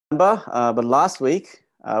But last week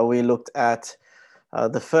we looked at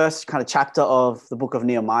the first kind of chapter of the book of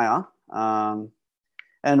Nehemiah.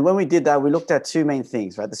 And when we did that, we looked at two main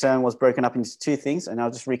things, right? The sermon was broken up into two things, and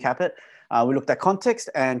I'll just recap it. We looked at context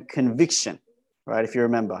and conviction, right? If you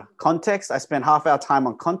remember. Context, I spent half our time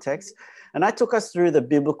on context, and I took us through the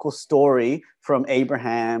biblical story from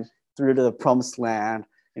Abraham through to the promised land,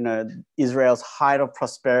 Israel's height of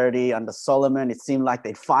prosperity under Solomon. It seemed like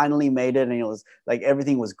they finally made it, and it was like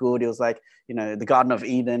everything was good. It was like, the Garden of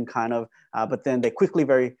Eden kind of, but then they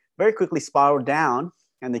very, very quickly spiraled down,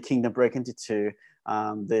 and the kingdom broke into two.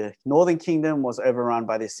 The northern kingdom was overrun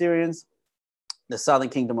by the Assyrians, the southern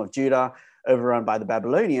kingdom of Judah overrun by the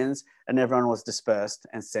Babylonians, and everyone was dispersed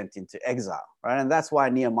and sent into exile, right? And that's why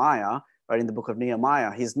Nehemiah, right, in the book of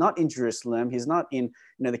Nehemiah, he's not in Jerusalem, he's not in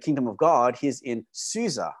the kingdom of God, he's in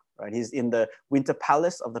Susa, right? He's in the winter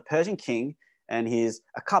palace of the Persian king, and he's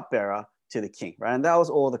a cupbearer to the king, right? And that was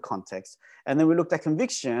all the context. And then we looked at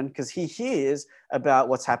conviction because he hears about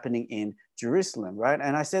what's happening in Jerusalem, right?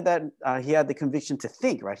 And I said that he had the conviction to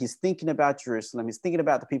think, right? He's thinking about Jerusalem, he's thinking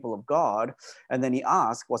about the people of God, and then he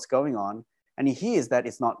asks what's going on, and he hears that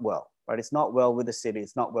it's not well, right? It's not well with the city,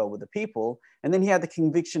 it's not well with the people. And then he had the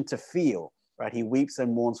conviction to feel, right? He weeps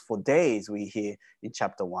and mourns for days, we hear in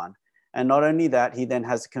chapter 1. And not only that, he then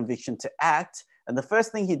has a conviction to act. And the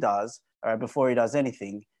first thing he does, before he does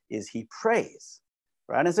anything, is he prays,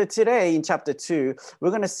 right? And so today in chapter 2, we're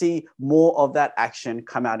going to see more of that action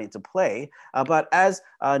come out into play. But as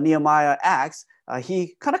Nehemiah acts,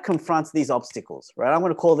 he kind of confronts these obstacles, right? I'm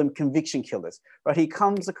going to call them conviction killers, right? He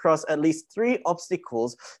comes across at least 3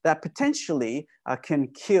 obstacles that potentially can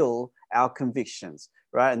kill our convictions,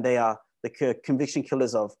 right? And they are the conviction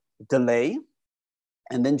killers of delay,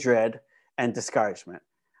 and then dread and discouragement.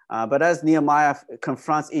 But as Nehemiah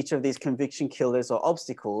confronts each of these conviction killers or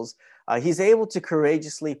obstacles, he's able to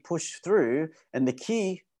courageously push through. And the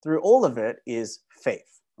key through all of it is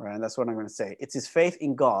faith, right? And that's what I'm going to say. It's his faith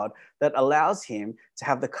in God that allows him to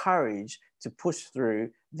have the courage to push through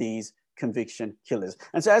these conviction killers.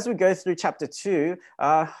 And so as we go through chapter 2,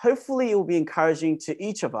 hopefully it will be encouraging to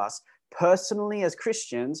each of us personally as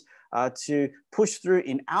Christians to push through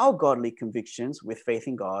in our godly convictions with faith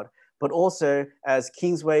in God, but also as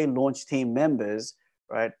Kingsway launch team members,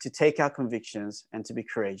 right, to take our convictions and to be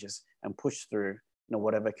courageous and push through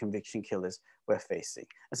whatever conviction killers we're facing.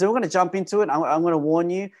 And so we're going to jump into it. I'm going to warn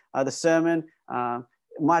you, the sermon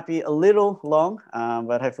might be a little long,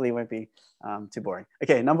 but hopefully it won't be too boring.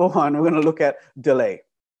 Okay, number 1, we're going to look at delay.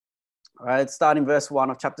 All right, let's start in verse 1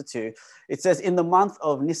 of chapter 2. It says, in the month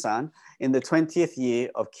of Nisan, in the 20th year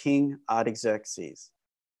of King Artaxerxes.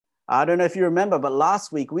 I don't know if you remember, but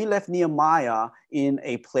last week we left Nehemiah in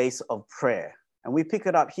a place of prayer. And we pick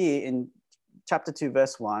it up here in chapter 2,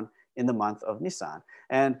 verse 1, in the month of Nisan.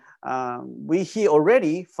 And we here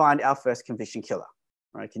already find our first conviction killer.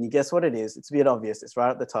 Right? Can you guess what it is? It's a bit obvious. It's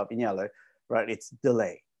right at the top in yellow. Right? It's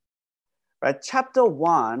delay. Right? Chapter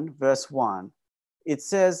 1, verse 1, it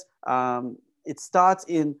says, it starts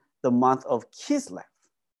in the month of Kislev.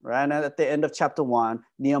 Right? And at the end of chapter 1,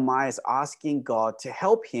 Nehemiah is asking God to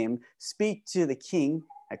help him speak to the king.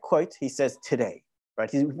 I quote, he says, today. Right?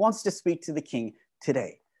 He wants to speak to the king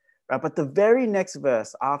today. Right? But the very next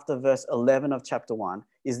verse after verse 11 of chapter 1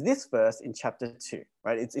 is this verse in chapter 2.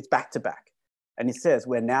 Right? It's back to back. And it says,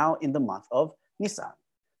 we're now in the month of Nisan.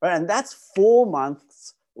 Right? And that's 4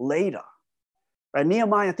 months later. Right?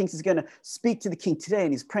 Nehemiah thinks he's going to speak to the king today,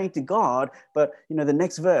 and he's praying to God. But the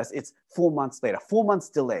next verse, it's 4 months later, 4 months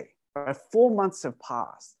delay. Right? 4 months have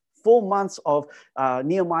passed. 4 months of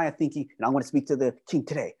Nehemiah thinking, I'm going to speak to the king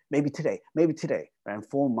today, maybe today, maybe today. Right? And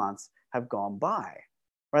 4 months have gone by.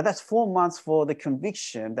 Right? That's 4 months for the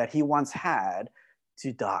conviction that he once had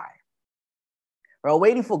to die. Right?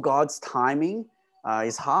 Waiting for God's timing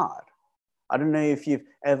is hard. I don't know if you've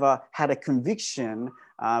ever had a conviction,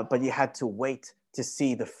 but you had to wait to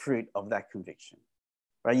see the fruit of that conviction,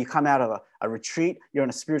 right? You come out of a retreat, you're on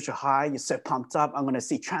a spiritual high, you're so pumped up, I'm going to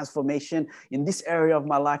see transformation in this area of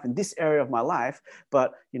my life, in this area of my life,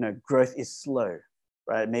 but, growth is slow,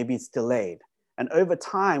 right? Maybe it's delayed. And over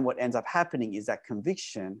time, what ends up happening is that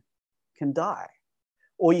conviction can die.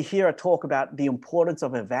 Or you hear a talk about the importance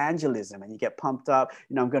of evangelism, and you get pumped up,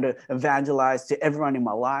 I'm going to evangelize to everyone in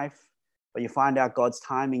my life, but you find out God's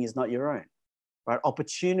timing is not your own. Right?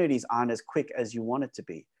 Opportunities aren't as quick as you want it to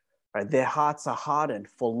be. Right? Their hearts are hardened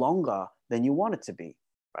for longer than you want it to be.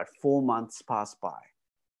 Right? 4 months pass by,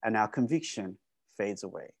 and our conviction fades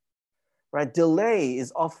away. Right? Delay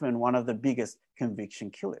is often one of the biggest conviction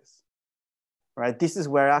killers. Right? This is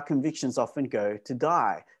where our convictions often go to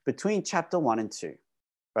die between chapter 1 and 2.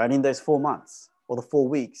 Right? In those 4 months, or the 4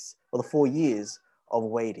 weeks or the 4 years of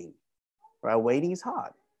waiting, right? Waiting is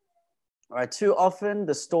hard, right? Too often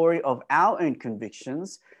the story of our own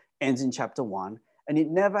convictions ends in chapter 1, and it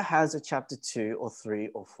never has a chapter 2 or 3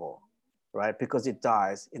 or 4, right? Because it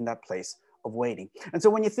dies in that place of waiting. And so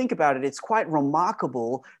when you think about it, it's quite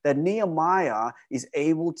remarkable that Nehemiah is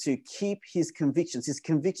able to keep his convictions. His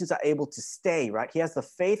convictions are able to stay, right? He has the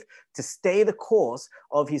faith to stay the course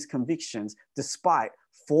of his convictions despite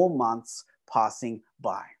 4 months passing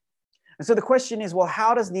by. And so the question is, well,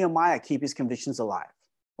 how does Nehemiah keep his convictions alive,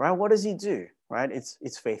 right? What does he do, right?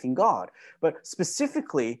 It's faith in God. But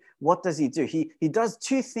specifically, what does he do? He does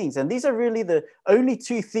 2 things, and these are really the only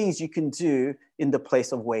 2 things you can do in the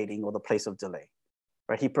place of waiting or the place of delay,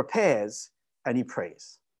 right? He prepares and he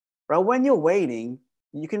prays, right? When you're waiting,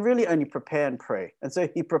 you can really only prepare and pray. And so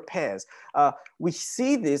he prepares. We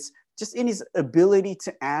see this just in his ability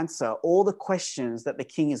to answer all the questions that the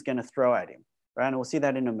king is going to throw at him, right? And we'll see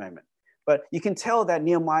that in a moment. But you can tell that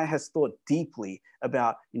Nehemiah has thought deeply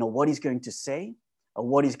about, what he's going to say, or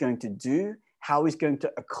what he's going to do, how he's going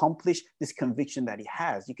to accomplish this conviction that he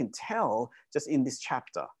has. You can tell just in this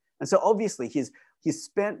chapter. And so obviously he's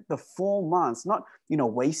spent the 4 months, not,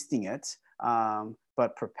 wasting it,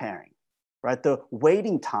 but preparing, right? The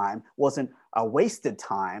waiting time wasn't a wasted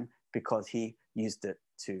time because he used it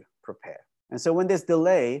to prepare. And so when there's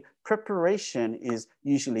delay, preparation is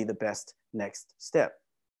usually the best next step.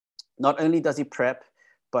 Not only does he prep,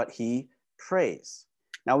 but he prays.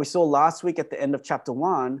 Now, we saw last week at the end of chapter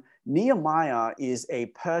 1, Nehemiah is a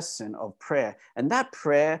person of prayer. And that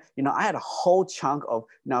prayer, I had a whole chunk of,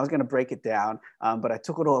 I was going to break it down, but I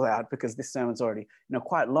took it all out because this sermon's already,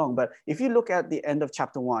 quite long. But if you look at the end of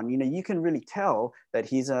chapter 1, you can really tell that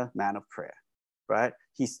he's a man of prayer, right?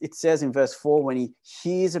 It says in verse 4, when he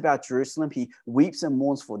hears about Jerusalem, he weeps and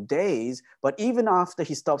mourns for days. But even after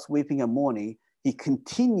he stops weeping and mourning, he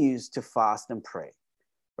continues to fast and pray,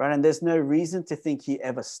 right? And there's no reason to think he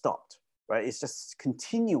ever stopped, right? It's just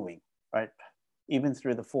continuing, right? Even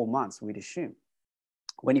through the 4 months, we'd assume.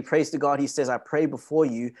 When he prays to God, he says, I pray before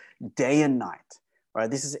you day and night, right?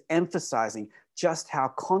 This is emphasizing just how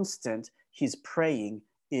constant his praying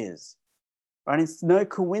is, right? It's no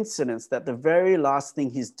coincidence that the very last thing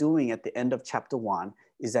he's doing at the end of chapter 1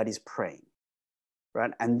 is that he's praying,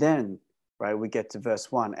 right? And then, right, we get to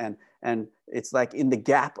verse 1, and it's like in the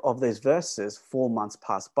gap of those verses, 4 months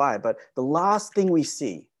pass by. But the last thing we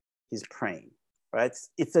see is praying, right?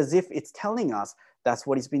 It's as if it's telling us that's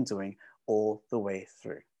what he's been doing all the way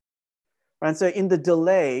through. Right? And so in the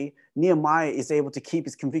delay, Nehemiah is able to keep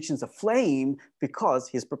his convictions aflame because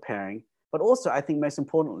he's preparing. But also, I think most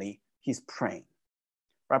importantly, he's praying.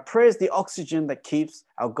 Right? Prayer is the oxygen that keeps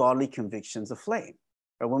our godly convictions aflame.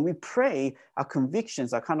 Right? When we pray, our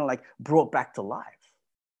convictions are kind of like brought back to life.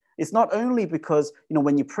 It's not only because,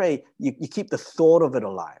 when you pray, you keep the thought of it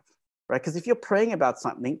alive, right? Because if you're praying about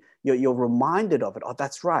something, you're reminded of it. Oh,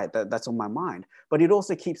 that's right. That's on my mind. But it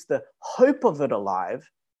also keeps the hope of it alive,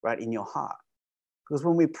 right, in your heart. Because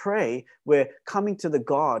when we pray, we're coming to the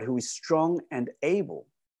God who is strong and able,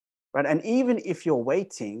 right? And even if you're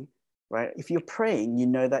waiting, right, if you're praying, you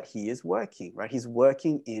know that he is working, right? He's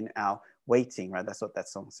working in our waiting, right? That's what that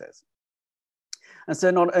song says. And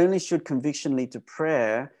so not only should conviction lead to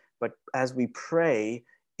prayer, but as we pray,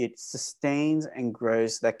 it sustains and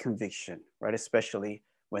grows that conviction, right? Especially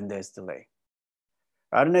when there's delay.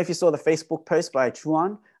 I don't know if you saw the Facebook post by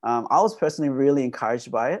Chuan. I was personally really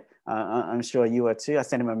encouraged by it. I'm sure you were too. I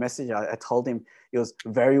sent him a message. I told him it was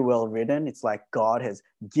very well written. It's like God has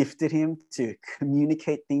gifted him to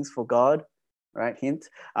communicate things for God, right? Hint.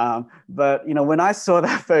 But, when I saw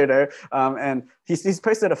that photo, and he's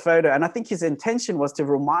posted a photo, and I think his intention was to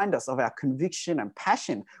remind us of our conviction and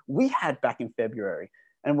passion we had back in February.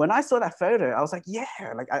 And when I saw that photo, I was like,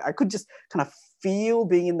 yeah, like I could just kind of feel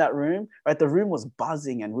being in that room, right? The room was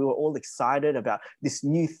buzzing and we were all excited about this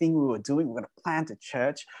new thing we were doing. We're going to plant a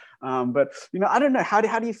church. But, I don't know, how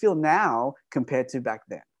do you feel now compared to back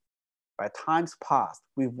then? Right? Time's passed.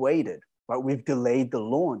 We've waited, right? We've delayed the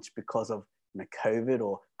launch because of COVID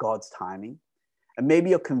or God's timing. And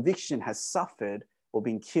maybe your conviction has suffered or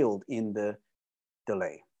been killed in the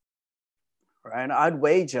delay. Right? And I'd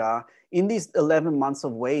wager in these 11 months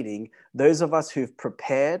of waiting, those of us who've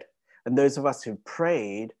prepared and those of us who've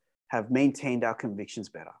prayed have maintained our convictions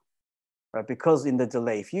better. Right? Because in the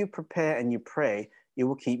delay, if you prepare and you pray, it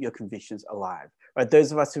will keep your convictions alive. Right?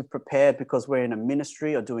 Those of us who've prepared because we're in a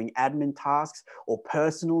ministry or doing admin tasks or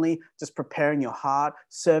personally just preparing your heart,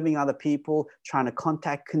 serving other people, trying to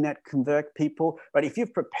contact, connect, convert people. Right? If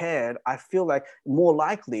you've prepared, I feel like more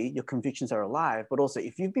likely your convictions are alive. But also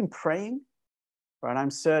if you've been praying, right,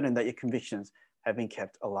 I'm certain that your convictions have been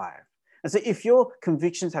kept alive. And so if your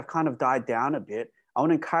convictions have kind of died down a bit, I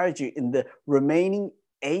want to encourage you in the remaining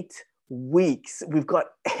 8 weeks. We've got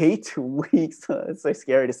 8 weeks. It's so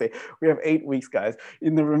scary to say. We have 8 weeks, guys.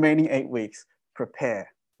 In the remaining 8 weeks, prepare,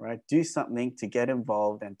 right? Do something to get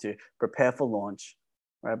involved and to prepare for launch,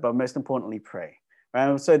 right? But most importantly, pray.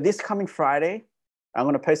 Right? So this coming Friday, I'm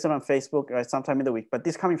going to post it on Facebook sometime in the week, but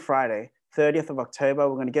this coming Friday, 30th of October,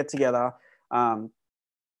 we're going to get together.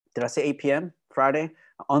 Did I say 8 p.m. Friday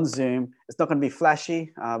on Zoom? It's not going to be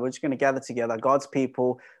flashy. We're just going to gather together, God's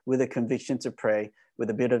people with a conviction to pray, with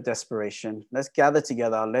a bit of desperation. Let's gather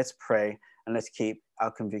together, let's pray, and let's keep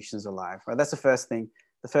our convictions alive. Right? That's the first thing.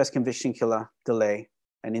 The first conviction killer, delay.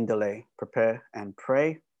 And in delay, prepare and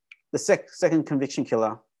pray. The second conviction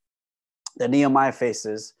killer that Nehemiah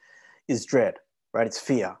faces is dread, right? It's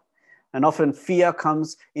fear. And often fear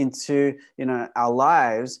comes into our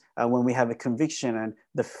lives when we have a conviction, and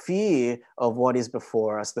the fear of what is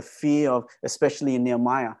before us, the fear of, especially in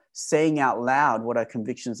Nehemiah, saying out loud what our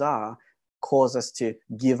convictions are, cause us to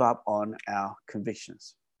give up on our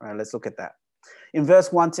convictions. All right, let's look at that. In verse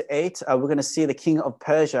 1-8, we're going to see the king of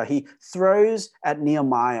Persia. He throws at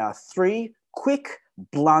Nehemiah 3 quick,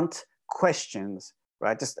 blunt questions,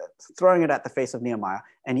 right? Just throwing it at the face of Nehemiah,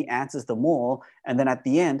 and he answers them all. And then at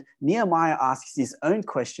the end, Nehemiah asks his own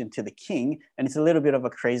question to the king, and it's a little bit of a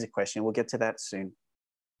crazy question. We'll get to that soon.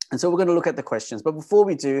 And so we're going to look at the questions. But before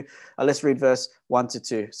we do, let's read verse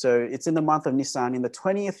 1-2. So it's in the month of Nisan, in the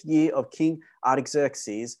 20th year of King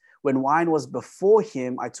Artaxerxes, when wine was before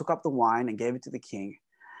him, I took up the wine and gave it to the king.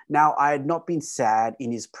 Now I had not been sad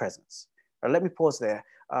in his presence. Right, let me pause there.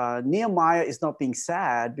 Nehemiah is not being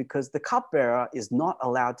sad because the cupbearer is not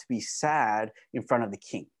allowed to be sad in front of the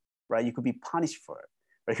king, right? You could be punished for it.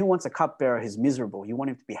 But who wants a cupbearer who's miserable? You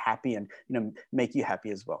want him to be happy and make you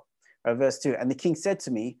happy as well. Right, verse 2, and the king said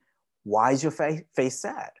to me, why is your face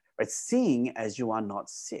sad? Right, seeing as you are not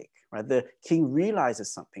sick. Right, the king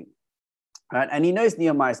realizes something. Right, and he knows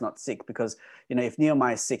Nehemiah is not sick because if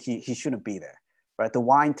Nehemiah is sick, he shouldn't be there. Right, the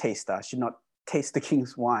wine taster should not taste the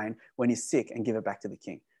king's wine when he's sick and give it back to the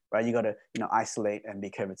king. Right, you got to isolate and be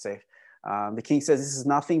COVID safe. The king says this is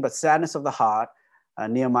nothing but sadness of the heart.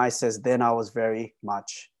 Nehemiah says, then I was very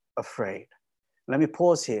much afraid. Let me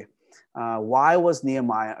pause here. Why was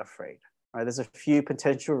Nehemiah afraid? Right, there's a few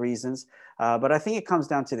potential reasons, but I think it comes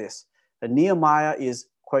down to this: that Nehemiah is,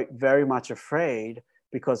 quote, very much afraid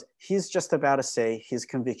because he's just about to say his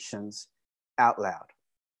convictions out loud.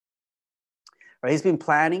 Right, he's been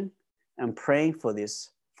planning and praying for this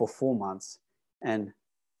for 4 months, and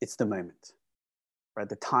it's the moment. Right,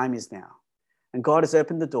 the time is now, and God has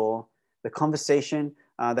opened the door. The conversation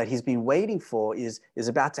that he's been waiting for is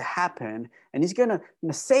about to happen, and he's going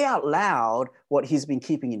to say out loud what he's been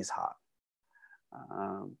keeping in his heart.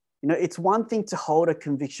 It's one thing to hold a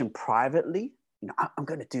conviction privately. I'm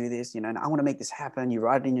going to do this, and I want to make this happen. You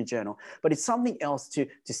write it in your journal, but it's something else to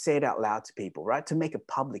say it out loud to people, right? To make it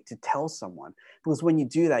public, to tell someone, because when you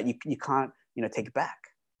do that, you can't, take it back.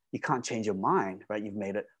 You can't change your mind, right? You've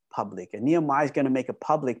made it public. And Nehemiah is going to make it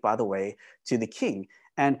public, by the way, to the king.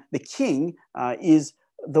 And the king is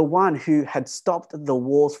the one who had stopped the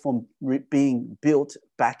walls from being built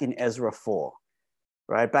back in Ezra 4.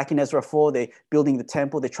 Right? Back in Ezra 4, they're building the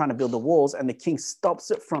temple, they're trying to build the walls, and the king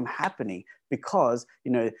stops it from happening because,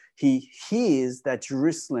 he hears that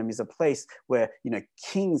Jerusalem is a place where,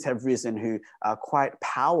 kings have risen who are quite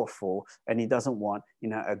powerful, and he doesn't want,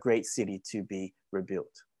 a great city to be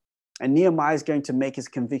rebuilt. And Nehemiah is going to make his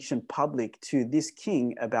conviction public to this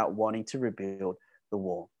king about wanting to rebuild the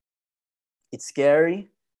wall. It's scary.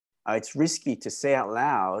 It's risky to say out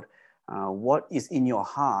loud what is in your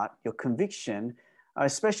heart, your conviction,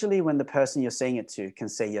 especially when the person you're saying it to can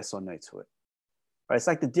say yes or no to it. Right? It's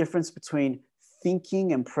like the difference between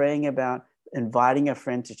thinking and praying about inviting a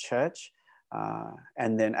friend to church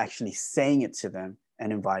and then actually saying it to them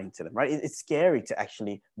and inviting to them. Right? It's scary to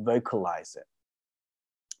actually vocalize it.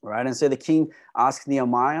 Right? And so the king asks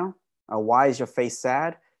Nehemiah, why is your face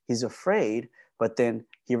sad? He's afraid, but then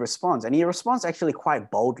he responds. And he responds actually quite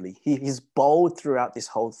boldly. He's bold throughout this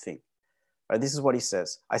whole thing. Right? This is what he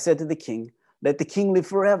says. I said to the king, let the king live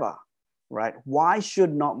forever. Right? Why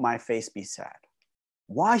should not my face be sad?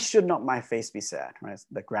 Why should not my face be sad? Right?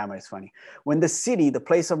 The grammar is funny. When the city, the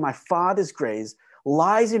place of my father's graves,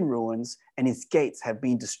 lies in ruins and its gates have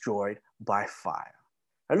been destroyed by fire.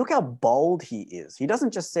 Right? Look how bold he is. He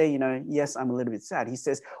doesn't just say, yes, I'm a little bit sad. He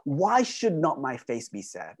says, why should not my face be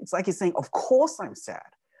sad? It's like he's saying, of course I'm sad.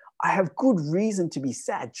 I have good reason to be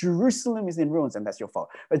sad. Jerusalem is in ruins, and that's your fault.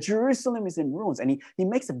 But Jerusalem is in ruins, and he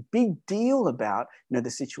makes a big deal about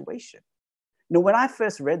the situation. When I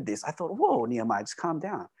first read this, I thought, whoa, Nehemiah, just calm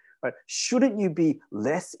down. Right? Shouldn't you be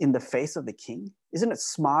less in the face of the king? Isn't it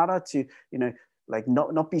smarter to, like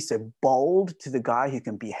not be so bold to the guy who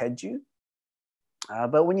can behead you?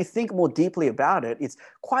 But when you think more deeply about it, it's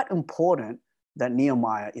quite important that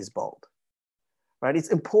Nehemiah is bold. Right? It's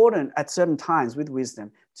important at certain times with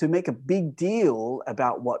wisdom to make a big deal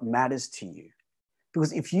about what matters to you.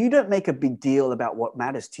 Because if you don't make a big deal about what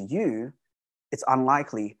matters to you, it's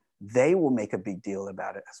unlikely they will make a big deal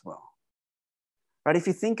about it as well. Right? If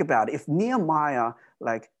you think about it, if Nehemiah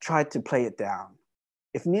tried to play it down,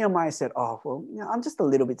 if Nehemiah said, oh, well, I'm just a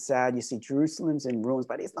little bit sad. You see, Jerusalem's in ruins,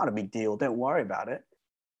 but it's not a big deal. Don't worry about it.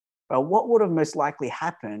 But what would have most likely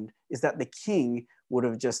happened is that the king would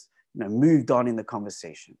have just moved on in the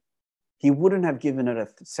conversation. He wouldn't have given it a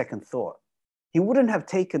second thought. He wouldn't have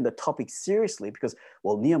taken the topic seriously because,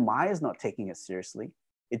 well, Nehemiah is not taking it seriously.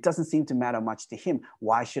 It doesn't seem to matter much to him.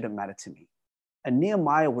 Why should it matter to me? And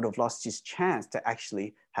Nehemiah would have lost his chance to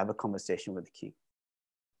actually have a conversation with the king.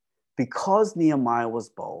 Because Nehemiah was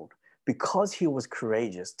bold, because he was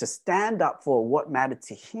courageous to stand up for what mattered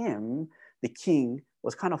to him, the king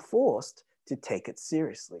was kind of forced to take it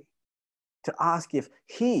seriously, to ask if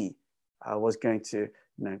he was going to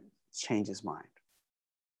change his mind.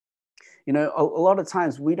 A lot of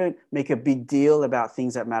times we don't make a big deal about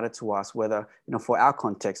things that matter to us, whether, for our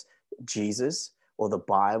context, Jesus or the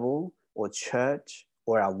Bible or church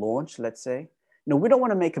or our launch, let's say. We don't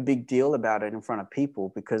want to make a big deal about it in front of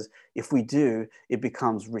people because if we do, it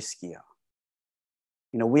becomes riskier.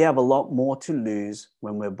 We have a lot more to lose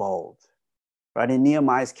when we're bold, right? In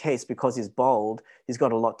Nehemiah's case, because he's bold, he's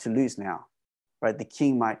got a lot to lose now, right? The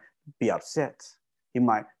king might be upset. He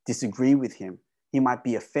might disagree with him. He might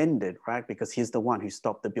be offended, right? Because he's the one who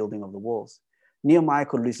stopped the building of the walls. Nehemiah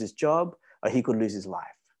could lose his job or he could lose his life.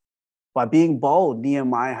 By being bold,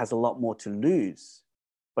 Nehemiah has a lot more to lose,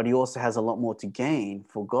 but he also has a lot more to gain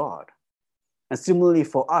for God. And similarly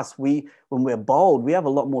for us, when we're bold, we have a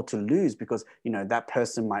lot more to lose because, that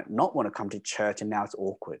person might not want to come to church and now it's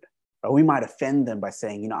awkward. Or we might offend them by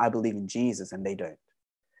saying, I believe in Jesus and they don't.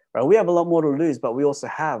 Right? We have a lot more to lose, but we also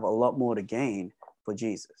have a lot more to gain for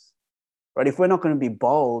Jesus. Right? If we're not going to be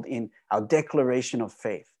bold in our declaration of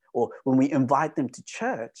faith or when we invite them to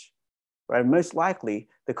church, right, most likely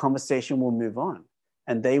the conversation will move on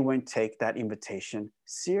and they won't take that invitation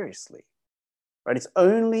seriously. Right? It's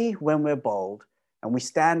only when we're bold and we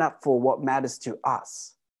stand up for what matters to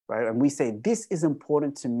us, right? And we say, this is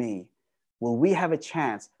important to me, will we have a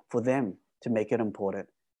chance for them to make it important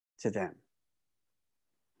to them.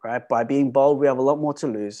 Right? By being bold, we have a lot more to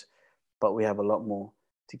lose, but we have a lot more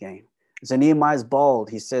to gain. So Nehemiah is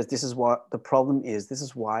bold. He says, this is what the problem is. This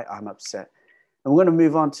is why I'm upset. And we're going to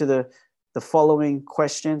move on to the following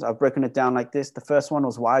questions. I've broken it down like this. The first one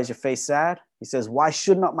was, why is your face sad? He says, why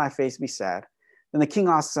should not my face be sad? Then the king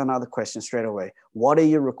asks another question straight away. What are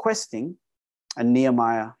you requesting? And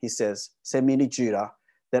Nehemiah, he says, send me to Judah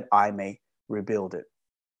that I may rebuild it.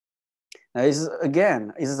 Now, this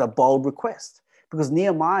is a bold request because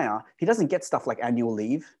Nehemiah, he doesn't get stuff like annual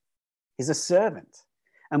leave. He's a servant.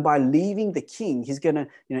 And by leaving the king, he's going to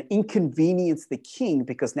inconvenience the king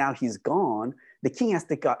because now he's gone. The king has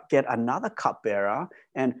to get another cupbearer.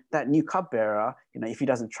 And that new cupbearer, if he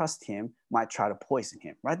doesn't trust him, might try to poison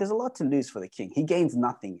him, right? There's a lot to lose for the king. He gains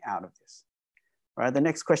nothing out of this, right? The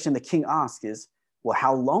next question the king asks is, well,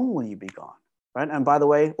 how long will you be gone, right? And by the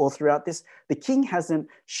way, all throughout this, the king hasn't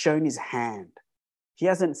shown his hand. He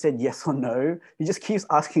hasn't said yes or no. He just keeps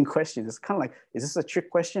asking questions. It's kind of like, is this a trick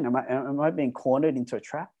question? Am I being cornered into a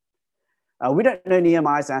trap? We don't know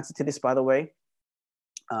Nehemiah's answer to this, by the way.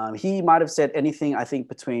 He might have said anything, I think,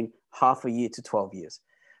 between half a year to 12 years.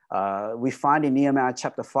 We find in Nehemiah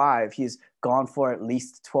chapter 5, he's gone for at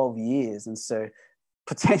least 12 years. And so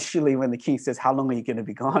potentially when the king says, how long are you going to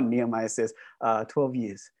be gone? Nehemiah says, 12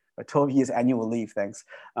 years. 12 years annual leave, thanks.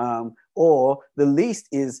 Or the least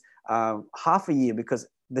is half a year because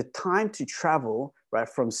the time to travel, right,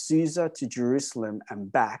 from Susa to Jerusalem and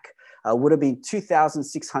back would have been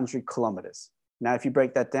 2,600 kilometers. Now, if you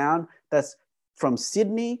break that down, that's from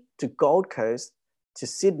Sydney to Gold Coast to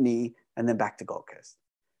Sydney and then back to Gold Coast,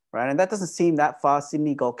 right? And that doesn't seem that far,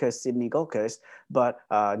 Sydney, Gold Coast, but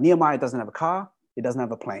Nehemiah doesn't have a car, he doesn't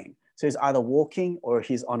have a plane. So he's either walking or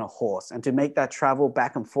he's on a horse. And to make that travel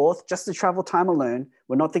back and forth, just the travel time alone,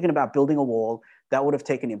 we're not thinking about building a wall, that would have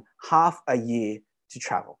taken him half a year to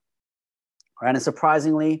travel. Right? And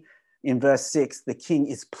surprisingly, in verse 6, the king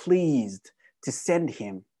is pleased to send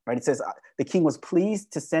him. Right? It says, the king was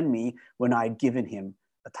pleased to send me when I had given him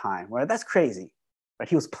a time. Right? That's crazy. Right?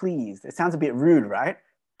 He was pleased. It sounds a bit rude, right?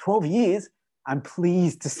 12 years, I'm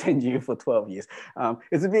pleased to send you for 12 years.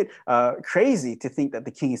 It's a bit crazy to think that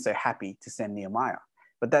the king is so happy to send Nehemiah.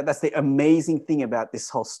 But that's the amazing thing about this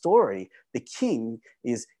whole story. The king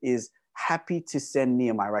is happy to send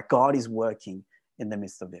Nehemiah, right? God is working in the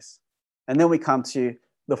midst of this. And then we come to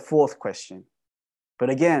the fourth question. But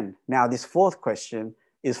again, now this fourth question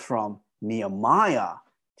is from Nehemiah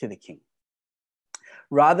to the king.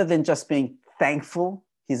 Rather than just being thankful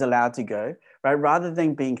he's allowed to go, right? Rather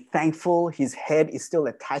than being thankful his head is still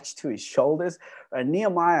attached to his shoulders, right?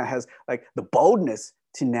 Nehemiah has like the boldness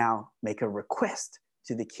to now make a request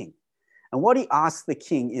to the king. And what he asks the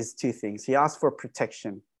king is two things. He asks for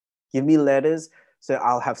protection. Give me letters so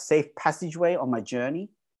I'll have safe passageway on my journey.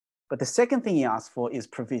 But the second thing he asks for is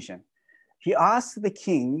provision. He asks the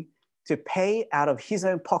king to pay out of his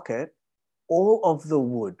own pocket all of the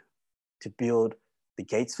wood to build the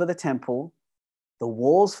gates for the temple, the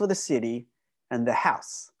walls for the city, and the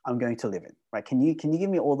house I'm going to live in. Right? Can you give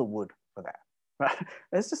me all the wood for that? Right?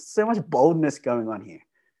 There's just so much boldness going on here.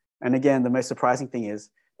 And again, the most surprising thing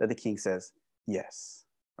is that the king says yes.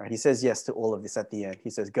 Right? He says yes to all of this at the end. He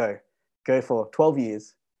says, go for 12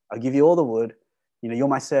 years. I'll give you all the wood. You're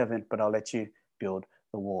my servant, but I'll let you build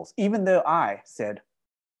the walls. Even though I said,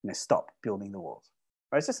 stop building the walls.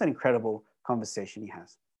 Right? It's just an incredible conversation he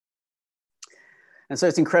has. And so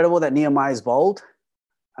it's incredible that Nehemiah is bold.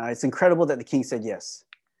 It's incredible that the king said yes.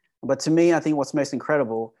 But to me, I think what's most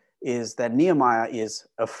incredible is that Nehemiah is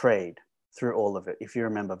afraid through all of it. If you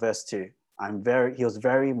remember verse 2, he was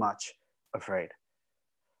very much afraid.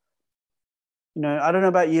 I don't know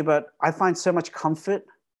about you, but I find so much comfort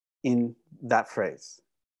in that phrase.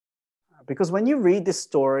 Because when you read this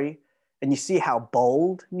story and you see how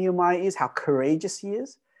bold Nehemiah is, how courageous he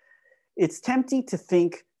is, it's tempting to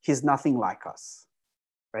think he's nothing like us.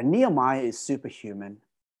 Right? Nehemiah is superhuman.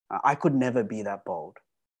 I could never be that bold.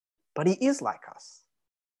 But he is like us.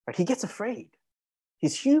 Right? He gets afraid.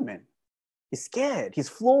 He's human. He's scared. He's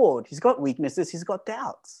flawed. He's got weaknesses. He's got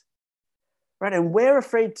doubts. Right? And we're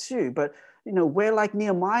afraid too. But we're like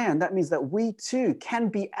Nehemiah, and that means that we too can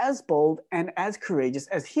be as bold and as courageous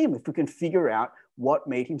as him if we can figure out what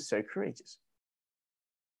made him so courageous.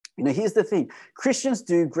 Here's the thing. Christians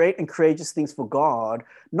do great and courageous things for God,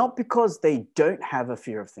 not because they don't have a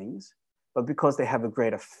fear of things, but because they have a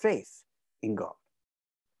greater faith in God.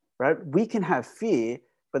 Right? We can have fear,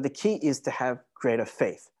 but the key is to have greater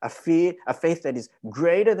faith, a faith that is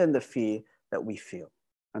greater than the fear that we feel.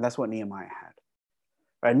 And that's what Nehemiah had.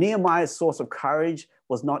 Right? Nehemiah's source of courage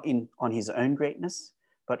was not on his own greatness,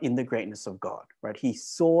 but in the greatness of God. Right? He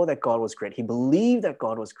saw that God was great. He believed that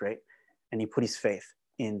God was great, and he put his faith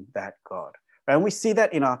in that God. Right? And we see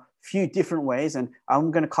that in a few different ways, and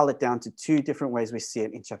I'm going to cull it down to two different ways we see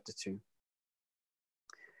it in chapter 2.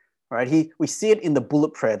 Right? We see it in the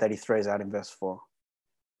bullet prayer that he throws out in verse 4.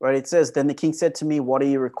 Right? It says, then the king said to me, what are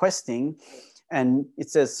you requesting? And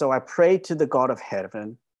it says, so I prayed to the God of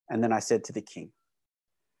heaven, and then I said to the king.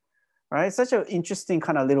 Right? It's such an interesting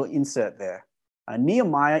kind of little insert there.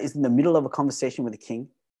 Nehemiah is in the middle of a conversation with the king.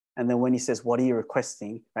 And then when he says, what are you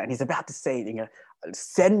requesting? Right? And he's about to say,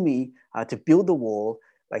 send me to build the wall.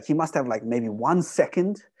 Like he must have like maybe 1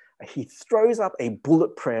 second. He throws up a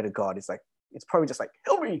bullet prayer to God. It's probably just like,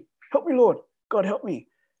 help me, Lord. God, help me.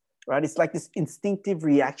 Right? It's like this instinctive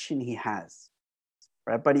reaction he has.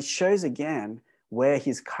 Right? But it shows again where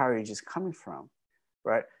his courage is coming from.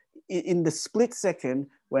 Right? In the split second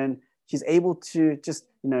when he's able to just,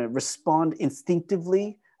 respond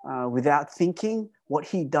instinctively without thinking, what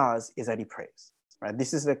he does is that he prays, right?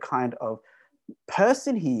 This is the kind of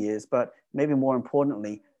person he is, but maybe more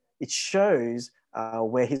importantly, it shows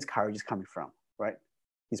where his courage is coming from, right?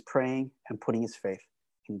 He's praying and putting his faith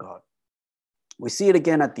in God. We see it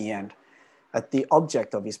again at the end, at the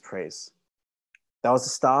object of his praise. That was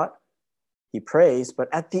the start. He prays, but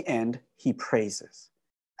at the end, he praises.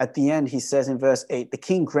 At the end, he says in verse 8, the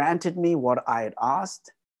king granted me what I had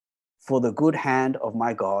asked, for the good hand of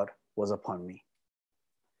my God was upon me.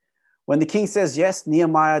 When the king says yes,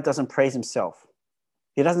 Nehemiah doesn't praise himself.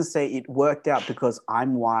 He doesn't say it worked out because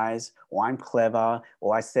I'm wise or I'm clever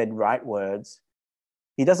or I said right words.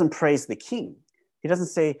 He doesn't praise the king. He doesn't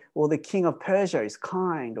say, well, the king of Persia is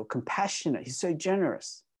kind or compassionate. He's so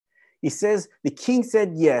generous. He says the king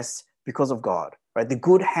said yes because of God, right? The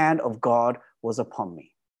good hand of God was upon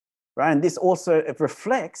me, right? And this also, it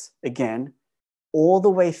reflects, again, all the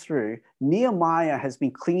way through, Nehemiah has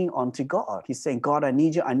been clinging on to God. He's saying, God, I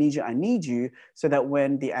need you, I need you, I need you, so that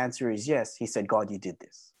when the answer is yes, he said, God, you did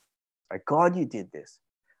this. Right? God, you did this.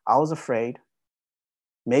 I was afraid.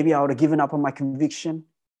 Maybe I would have given up on my conviction,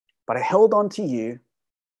 but I held on to you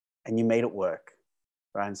and you made it work.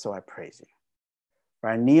 Right? And so I praise you.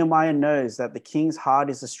 right? Nehemiah knows that the king's heart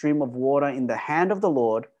is a stream of water in the hand of the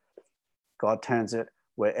Lord. God turns it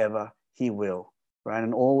wherever he will, right?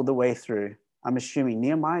 And all the way through, I'm assuming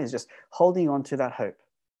Nehemiah is just holding on to that hope.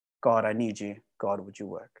 God, I need you. God, would you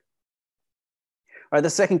work? All right, the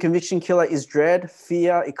second conviction killer is dread,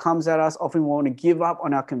 fear. It comes at us. Often we want to give up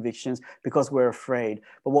on our convictions because we're afraid.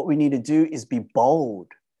 But what we need to do is be bold,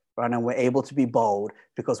 right? And we're able to be bold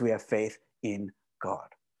because we have faith in God.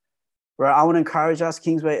 Right, I want to encourage us,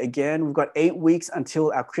 Kingsway, again, we've got 8 weeks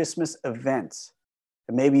until our Christmas event.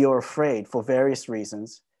 And maybe you're afraid for various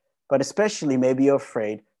reasons, but especially maybe you're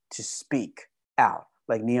afraid to speak out,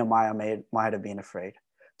 like Nehemiah might have been afraid.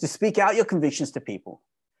 To speak out your convictions to people,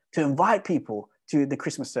 to invite people to the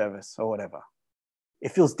Christmas service or whatever.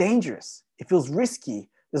 It feels dangerous. It feels risky.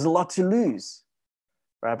 There's a lot to lose,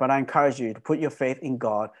 right? But I encourage you to put your faith in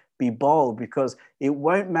God. Be bold, because it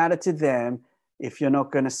won't matter to them if you're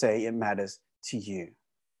not going to say it matters to you,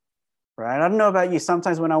 right? I don't know about you.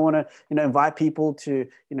 Sometimes when I want to, invite people to,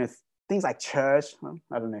 things like church, well,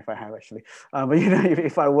 I don't know if I have actually, but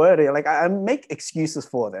if I were to, like, I make excuses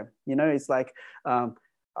for them. It's like,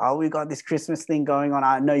 oh, we got this Christmas thing going on.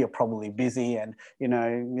 I know you're probably busy, and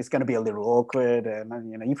it's going to be a little awkward,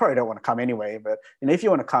 and you probably don't want to come anyway. But if you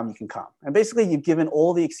want to come, you can come. And basically, you've given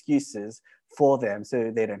all the excuses for them,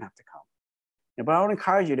 so they don't have to come. But I want to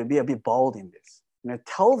encourage you to be a bit bold in this.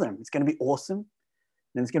 Tell them it's going to be awesome.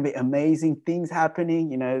 There's going to be amazing things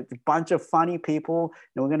happening. A bunch of funny people.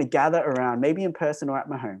 We're going to gather around, maybe in person or at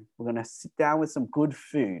my home. We're going to sit down with some good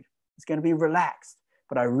food. It's going to be relaxed,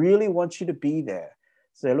 but I really want you to be there.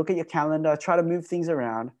 So look at your calendar, try to move things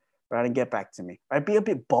around, right, and get back to me. Right, be a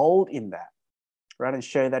bit bold in that, right, and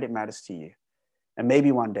show that it matters to you. And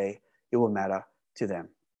maybe one day it will matter to them.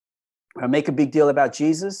 Right, make a big deal about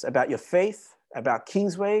Jesus, about your faith, about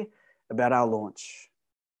Kingsway, about our launch.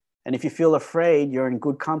 And if you feel afraid, you're in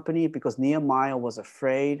good company, because Nehemiah was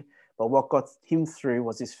afraid, but what got him through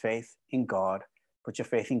was his faith in God. Put your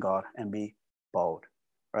faith in God and be bold.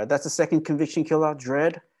 Right, that's the second conviction killer,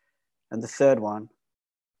 dread. And the third one,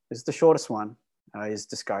 is the shortest one, is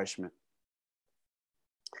discouragement.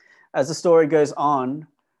 As the story goes on,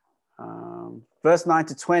 verse 9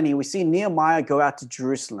 to 20, we see Nehemiah go out to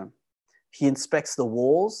Jerusalem. He inspects the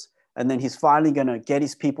walls, and then he's finally going to get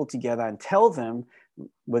his people together and tell them,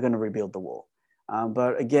 we're going to rebuild the wall.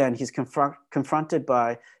 But again, he's confronted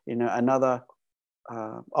by another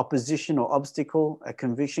opposition or obstacle, a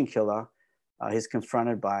conviction killer. He's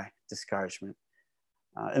confronted by discouragement.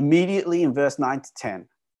 Immediately in verse 9 to 10,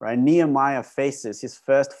 right, Nehemiah faces his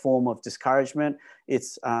first form of discouragement.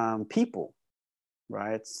 It's people,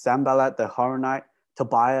 right? Sanballat the Horonite,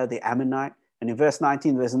 Tobiah the Ammonite, and in verse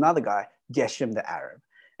 19, there's another guy, Geshem the Arab.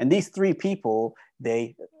 And these three people,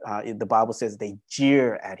 the Bible says they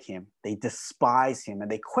jeer at him, they despise him, and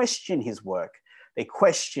they question his work. They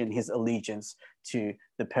question his allegiance to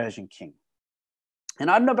the Persian king. And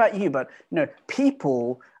I don't know about you, but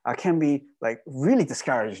people can be like really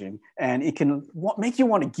discouraging, and it can make you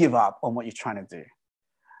want to give up on what you're trying to do.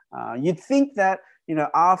 You'd think that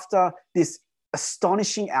after this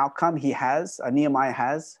astonishing outcome Nehemiah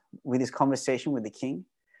has with his conversation with the king,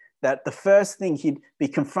 that the first thing he'd be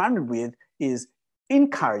confronted with is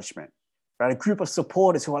encouragement. Right? A group of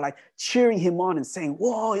supporters who are like cheering him on and saying,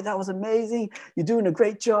 whoa, that was amazing. You're doing a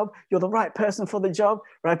great job. You're the right person for the job,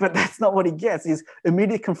 right? But that's not what he gets. He's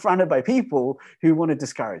immediately confronted by people who want to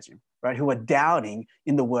discourage him, right? Who are doubting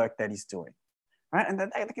in the work that he's doing, right?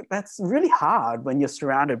 And that's really hard when you're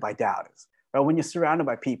surrounded by doubters, right? When you're surrounded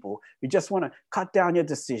by people who just want to cut down your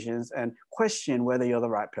decisions and question whether you're the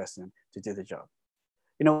right person to do the job.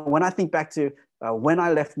 When I think back to when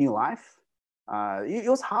I left New Life, it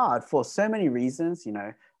was hard for so many reasons.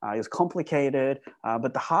 It was complicated,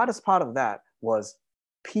 but the hardest part of that was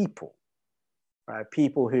people, right?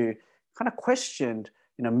 People who kind of questioned,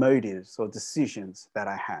 motives or decisions that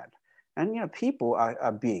I had. And, people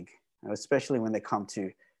are big, especially when they come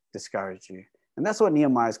to discourage you. And that's what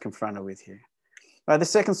Nehemiah is confronted with here. The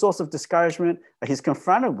second source of discouragement he's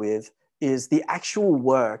confronted with is the actual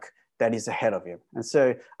work that is ahead of him. And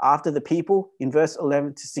so after the people, in verse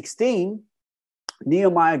 11 to 16,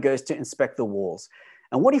 Nehemiah goes to inspect the walls.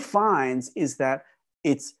 And what he finds is that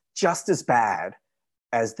it's just as bad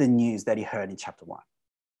as the news that he heard in chapter 1.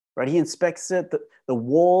 Right? He inspects it, the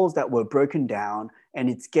walls that were broken down and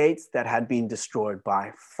its gates that had been destroyed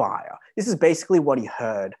by fire. This is basically what he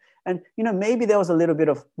heard. And, maybe there was a little bit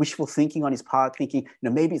of wishful thinking on his part, thinking,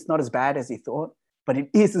 maybe it's not as bad as he thought, but it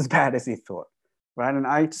is as bad as he thought. Right? And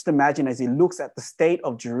I just imagine as he looks at the state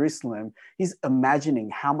of Jerusalem, he's imagining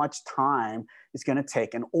how much time it's going to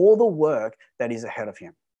take and all the work that is ahead of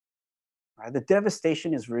him. right? The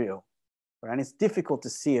devastation is real, right? And it's difficult to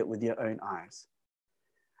see it with your own eyes.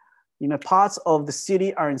 Parts of the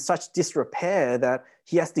city are in such disrepair that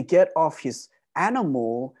he has to get off his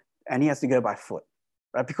animal and he has to go by foot,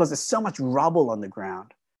 right? Because there's so much rubble on the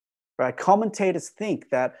ground. Right? Commentators think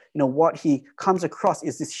that what he comes across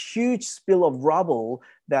is this huge spill of rubble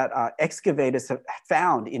that excavators have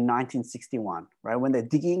found in 1961. Right? When they're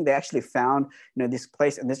digging, they actually found this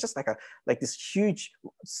place, and there's just like this huge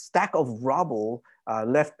stack of rubble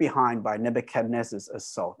left behind by Nebuchadnezzar's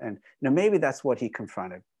assault. And maybe that's what he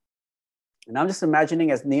confronted. And I'm just imagining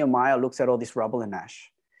as Nehemiah looks at all this rubble and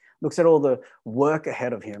ash, looks at all the work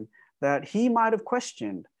ahead of him, that he might have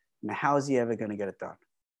questioned, how is he ever going to get it done?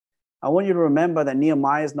 I want you to remember that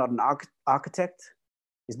Nehemiah is not an architect.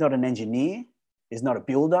 He's not an engineer. He's not a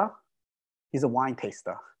builder. He's a wine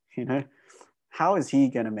taster. How is he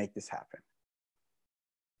going to make this happen?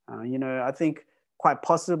 I think quite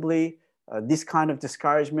possibly this kind of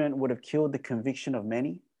discouragement would have killed the conviction of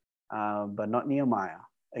many, but not Nehemiah.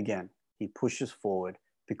 Again, he pushes forward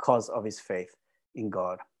because of his faith in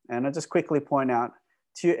God. And I'll just quickly point out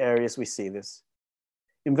 2 areas we see this.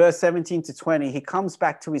 In verse 17 to 20, he comes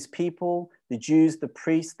back to his people, the Jews, the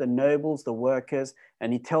priests, the nobles, the workers,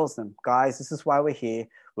 and he tells them, guys, this is why we're here.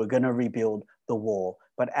 We're going to rebuild the wall.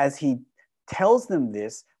 But as he tells them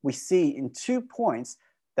this, we see in 2 points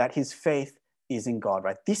that his faith is in God,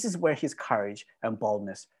 right? This is where his courage and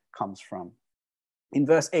boldness comes from. In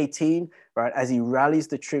verse 18, right, as he rallies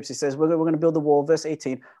the troops, he says, we're going to build the wall. Verse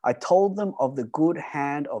 18, I told them of the good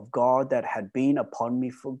hand of God that had been upon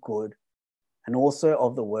me for good, and also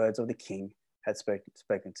of the words of the king had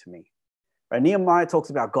spoken to me. Right? Nehemiah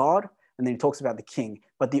talks about God, and then he talks about the king.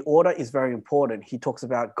 But the order is very important. He talks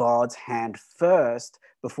about God's hand first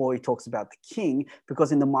before he talks about the king,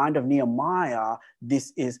 because in the mind of Nehemiah,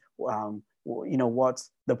 this is,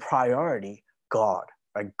 what's the priority? God.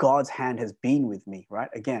 Right? God's hand has been with me, right?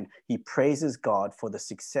 Again, he praises God for the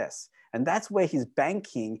success. And that's where he's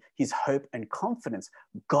banking his hope and confidence,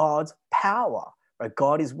 God's power. Right?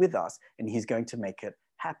 God is with us and he's going to make it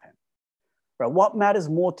happen. Right? What matters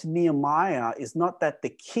more to Nehemiah is not that the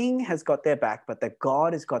king has got their back, but that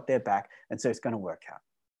God has got their back, and so it's going to work out.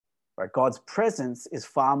 Right? God's presence is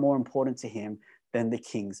far more important to him than the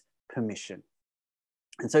king's permission.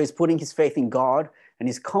 And so he's putting his faith in God, and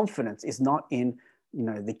his confidence is not in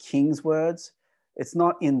the king's words. It's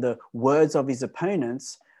not in the words of his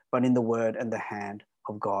opponents, but in the word and the hand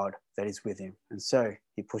of God that is with him. And so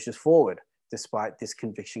he pushes forward despite this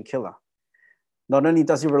conviction killer. Not only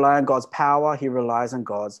does he rely on God's power, he relies on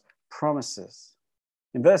God's promises.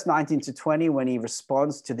 In verse 19 to 20, when he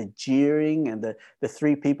responds to the jeering and the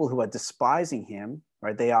 3 people who are despising him,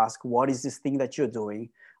 right? They ask, what is this thing that you're doing?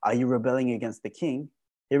 Are you rebelling against the king?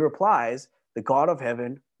 He replies, the God of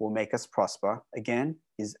heaven will make us prosper. Again,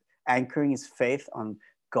 he's anchoring his faith on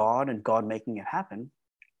God and God making it happen.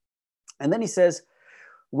 And then he says,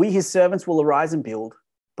 we, his servants, will arise and build,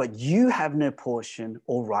 but you have no portion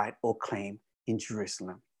or right or claim in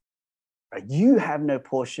Jerusalem. Right? You have no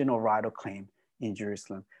portion or right or claim in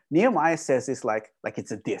Jerusalem. Nehemiah says this like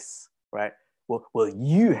it's a diss, right? Well,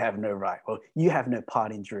 you have no right. Well, you have no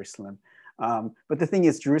part in Jerusalem. But the thing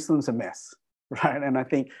is, Jerusalem's a mess, right? And I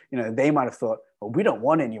think, they might have thought, well, we don't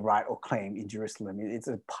want any right or claim in Jerusalem. It's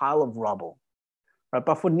a pile of rubble. Right?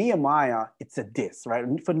 But for Nehemiah, it's a diss, right?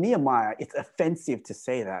 And for Nehemiah, it's offensive to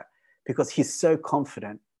say that because he's so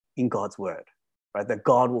confident in God's word, right? That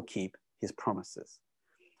God will keep his promises.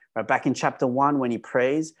 Right? Back in chapter 1, when he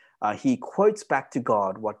prays, he quotes back to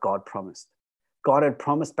God what God promised. God had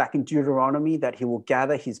promised back in Deuteronomy that he will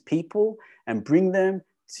gather his people and bring them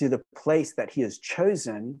to the place that he has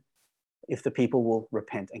chosen if the people will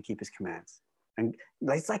repent and keep his commands. And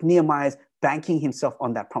it's like Nehemiah's banking himself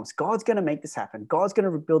on that promise. God's going to make this happen. God's going to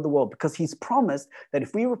rebuild the world because he's promised that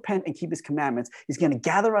if we repent and keep his commandments, he's going to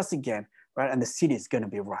gather us again, right? And the city is going to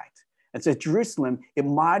be right. And so Jerusalem, it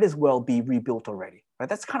might as well be rebuilt already, right?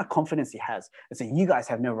 That's the kind of confidence he has. And so you guys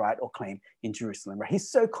have no right or claim in Jerusalem, right? He's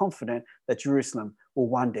so confident that Jerusalem will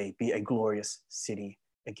one day be a glorious city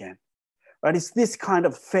again, right? It's this kind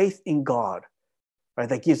of faith in God, right,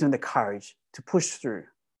 that gives him the courage to push through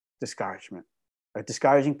discouragement, right?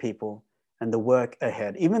 Discouraging people and the work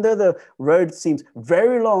ahead. Even though the road seems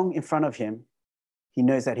very long in front of him, he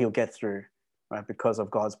knows that he'll get through, right? Because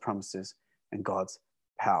of God's promises and God's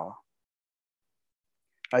power.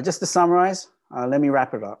 Just to summarize, let me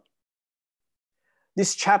wrap it up.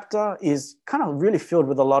 This chapter is kind of really filled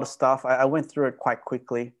with a lot of stuff. I went through it quite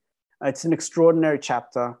quickly. It's an extraordinary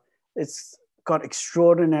chapter. It's got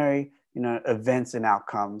extraordinary, events and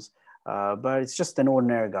outcomes, but it's just an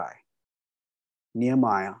ordinary guy,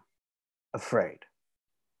 Nehemiah, afraid,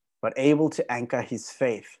 but able to anchor his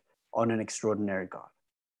faith on an extraordinary God,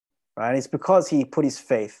 right? It's because he put his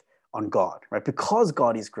faith on God, right? Because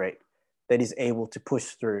God is great, that he's able to push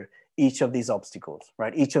through each of these obstacles,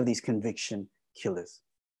 right? Each of these conviction killers.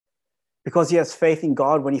 Because he has faith in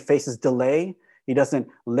God, when he faces delay, he doesn't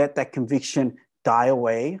let that conviction die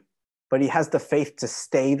away, but he has the faith to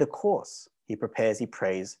stay the course. He prepares, he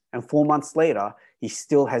prays, and 4 months later, he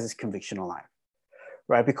still has his conviction alive,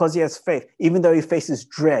 right? Because he has faith, even though he faces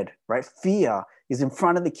dread, right? Fear is in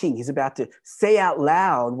front of the king. He's about to say out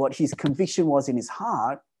loud what his conviction was in his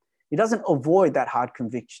heart. He doesn't avoid that hard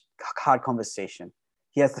conversation.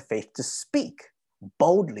 He has the faith to speak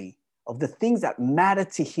boldly of the things that matter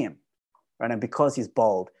to him, right? And because he's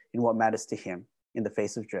bold in what matters to him in the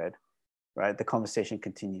face of dread, right? The conversation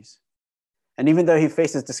continues. And even though he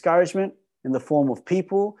faces discouragement in the form of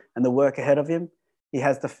people and the work ahead of him, he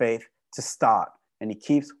has the faith to start, and he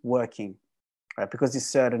keeps working, right? Because he's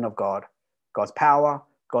certain of God, God's power,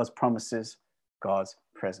 God's promises, God's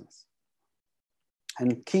presence.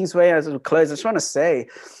 And Kingsway, as we close, I just want to say,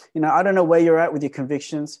 I don't know where you're at with your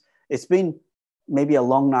convictions. It's been maybe a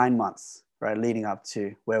long 9 months, right, leading up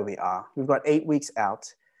to where we are. We've got 8 weeks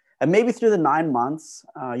out. And maybe through the 9 months,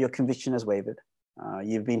 your conviction has wavered.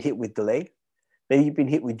 You've been hit with delay. Maybe you've been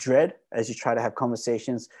hit with dread as you try to have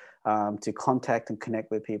conversations to contact and connect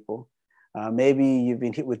with people. Maybe you've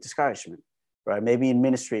been hit with discouragement, right? Maybe in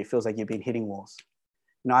ministry, it feels like you've been hitting walls.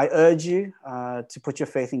 I urge you to put your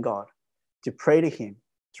faith in God, to pray to him,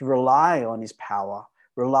 to rely on his power,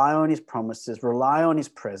 rely on his promises, rely on his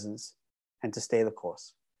presence, and to stay the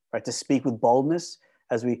course, right? To speak with boldness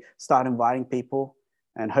as we start inviting people.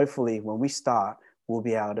 And hopefully when we start, we'll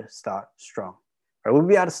be able to start strong, right? We'll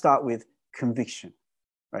be able to start with conviction,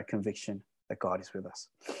 right? Conviction that God is with us.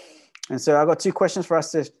 And so I've got 2 questions for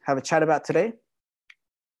us to have a chat about today.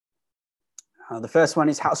 The first one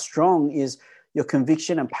is, how strong is your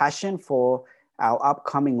conviction and passion for our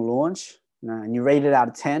upcoming launch? And you rate it out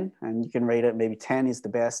of 10, and you can rate it, maybe 10 is the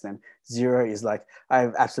best and 0 is like, I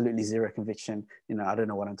have absolutely zero conviction. I don't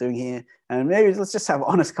know what I'm doing here. And maybe let's just have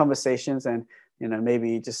honest conversations and,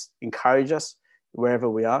 maybe just encourage us wherever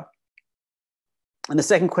we are. And the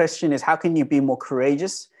second question is, how can you be more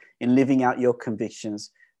courageous in living out your convictions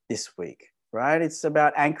this week, right? It's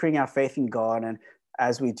about anchoring our faith in God. And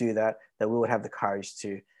as we do that, we would have the courage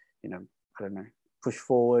to, push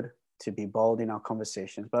forward, to be bold in our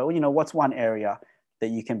conversations. But, what's one area that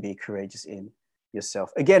you can be courageous in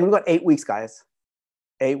yourself? Again, we've got 8 weeks, guys.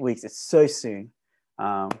 8 weeks. It's so soon.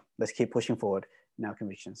 Let's keep pushing forward in our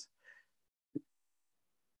convictions.